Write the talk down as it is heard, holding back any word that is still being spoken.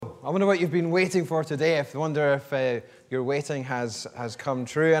I wonder what you've been waiting for today. I wonder if your waiting has come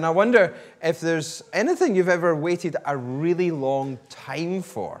true. And I wonder if there's anything you've ever waited a really long time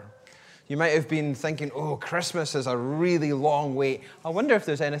for. You might have been thinking, oh, Christmas is a really long wait. I wonder if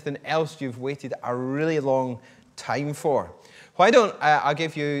there's anything else you've waited a really long time for. Why don't I'll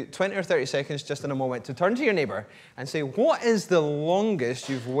give you 20 or 30 seconds just in a moment to turn to your neighbour and say, what is the longest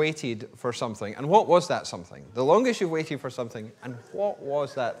you've waited for something? And what was that something? The longest you've waited for something, and what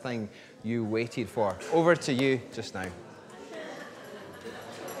was that thing you waited for? Over to you just now.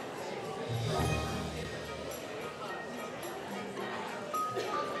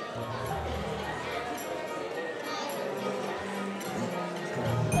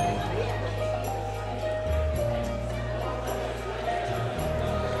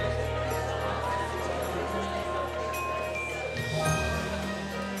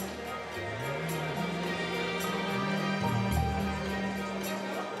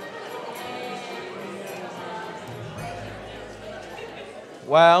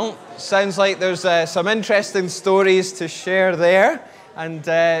 Well, sounds like there's some interesting stories to share there. And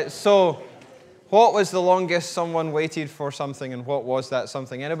so, what was the longest someone waited for something, and what was that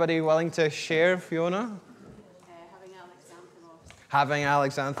something? Anybody willing to share, Fiona? Having Alex Anthemos. Having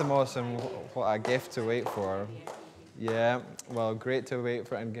Alex Anthemos, and what a gift to wait for. Yeah, well, great to wait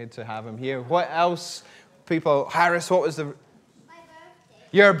for and good to have him here. What else, people? Harris, what was the... My birthday.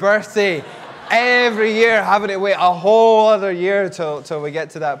 Your birthday. Every year having to wait a whole other year till we get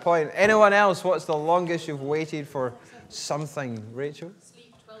to that point. Anyone else, what's the longest you've waited for something? Rachel?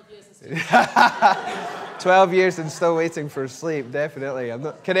 Sleep, 12 years and still 12 years and still waiting for sleep, definitely.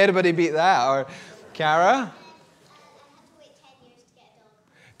 Can anybody beat that? Or Cara?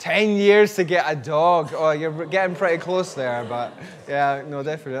 10 years to get a dog. Oh, you're getting pretty close there, but yeah, no,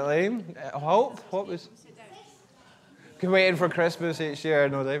 definitely. Hope, what was... Waiting for Christmas each year,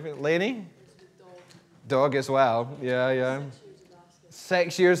 no, definitely. Lainey? Dog as well, yeah.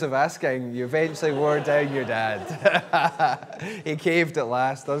 6 years of asking, you eventually wore down your dad. He caved at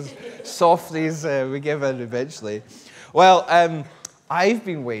last. Those softies, we give in eventually. Well, I've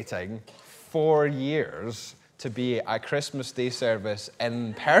been waiting 4 years to be at a Christmas Day service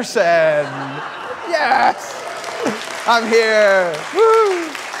in person. Yes! I'm here. Woo!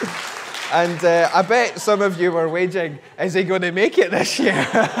 And I bet some of you were waging, is he going to make it this year?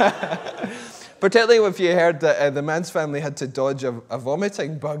 Particularly if you heard that the Mans family had to dodge a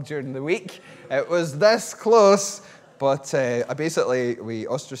vomiting bug during the week. It was this close, but we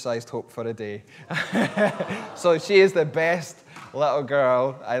ostracized Hope for a day. So she is the best little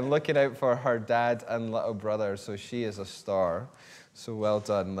girl and looking out for her dad and little brother, so she is a star. So well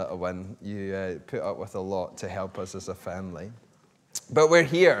done, little one. You put up with a lot to help us as a family. But we're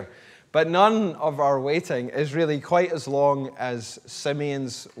here. But none of our waiting is really quite as long as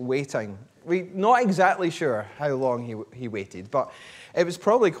Simeon's waiting. We're not exactly sure how long he waited, but it was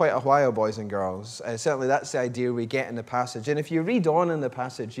probably quite a while, boys and girls. Certainly that's the idea we get in the passage. And if you read on in the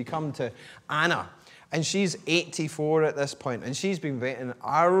passage, you come to Anna, and she's 84 at this point, and she's been waiting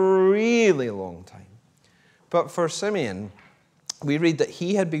a really long time. But for Simeon, we read that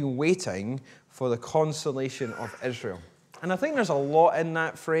he had been waiting for the consolation of Israel. And I think there's a lot in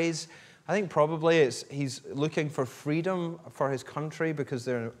that phrase. I think probably he's looking for freedom for his country because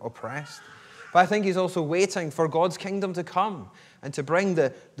they're oppressed. But I think he's also waiting for God's kingdom to come and to bring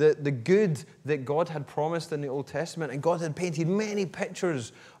the good that God had promised in the Old Testament. And God had painted many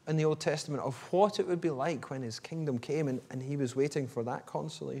pictures in the Old Testament of what it would be like when his kingdom came, and he was waiting for that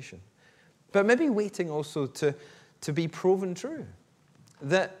consolation. But maybe waiting also to be proven true.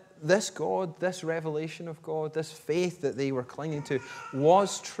 That this God, this revelation of God, this faith that they were clinging to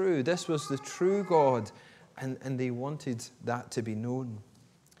was true. This was the true God, and they wanted that to be known.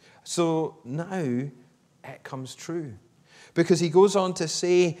 So now it comes true. Because he goes on to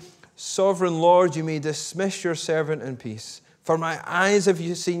say, Sovereign Lord, you may dismiss your servant in peace, for my eyes have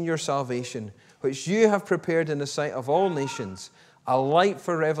seen your salvation, which you have prepared in the sight of all nations, a light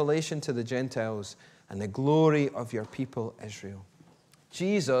for revelation to the Gentiles, and the glory of your people Israel.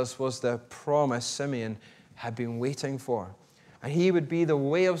 Jesus was the promise Simeon had been waiting for. And he would be the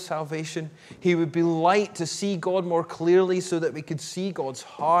way of salvation. He would be light to see God more clearly so that we could see God's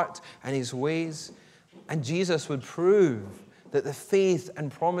heart and his ways. And Jesus would prove that the faith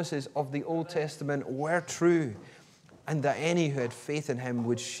and promises of the Old Testament were true, and that any who had faith in him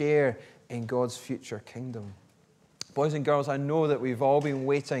would share in God's future kingdom. Boys and girls, I know that we've all been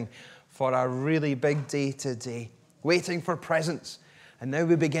waiting for a really big day today, waiting for presents. And now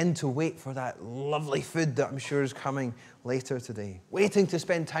we begin to wait for that lovely food that I'm sure is coming later today. Waiting to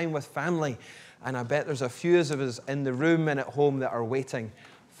spend time with family. And I bet there's a few of us in the room and at home that are waiting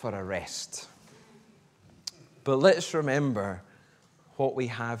for a rest. But let's remember what we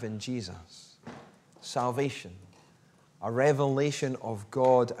have in Jesus. Salvation, a revelation of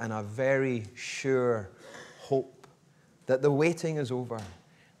God, and a very sure hope that the waiting is over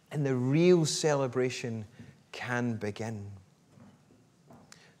and the real celebration can begin.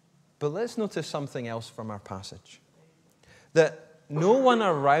 But let's notice something else from our passage. That no one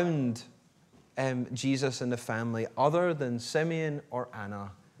around Jesus and the family, other than Simeon or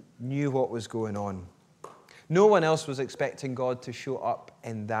Anna, knew what was going on. No one else was expecting God to show up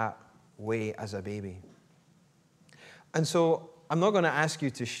in that way as a baby. And so I'm not going to ask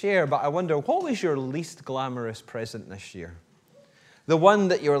you to share, but I wonder, what was your least glamorous present this year? The one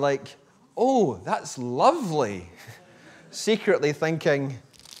that you're like, oh, that's lovely. Secretly thinking,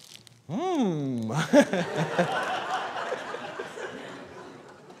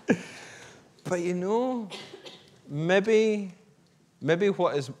 But you know, maybe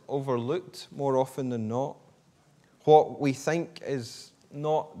what is overlooked more often than not, what we think is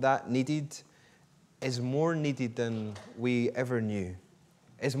not that needed, is more needed than we ever knew,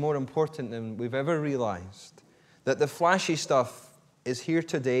 is more important than we've ever realized. That the flashy stuff is here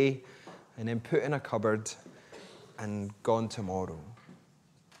today and then put in a cupboard and gone tomorrow.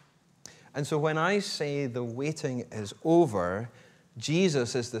 And so when I say the waiting is over,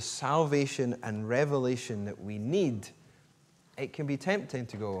 Jesus is the salvation and revelation that we need, it can be tempting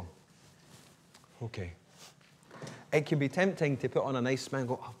to go, okay. It can be tempting to put on a nice smile and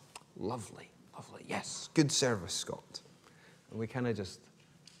go, oh, lovely, lovely, yes, good service, Scott. And we kind of just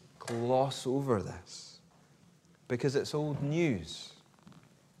gloss over this because it's old news.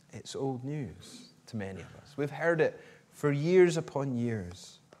 It's old news to many of us. We've heard it for years upon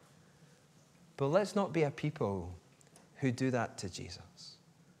years. But let's not be a people who do that to Jesus.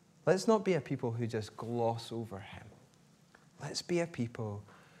 Let's not be a people who just gloss over him. Let's be a people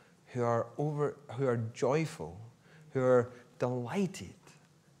who are joyful, who are delighted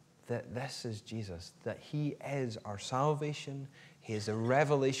that this is Jesus, that he is our salvation. He is a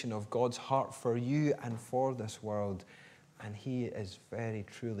revelation of God's heart for you and for this world. And he is very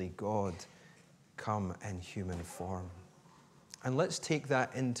truly God come in human form. And let's take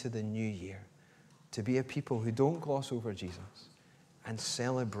that into the new year, to be a people who don't gloss over Jesus and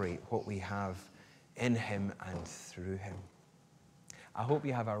celebrate what we have in him and through him. I hope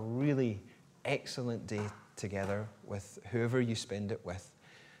you have a really excellent day together with whoever you spend it with,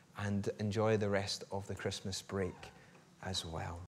 and enjoy the rest of the Christmas break as well.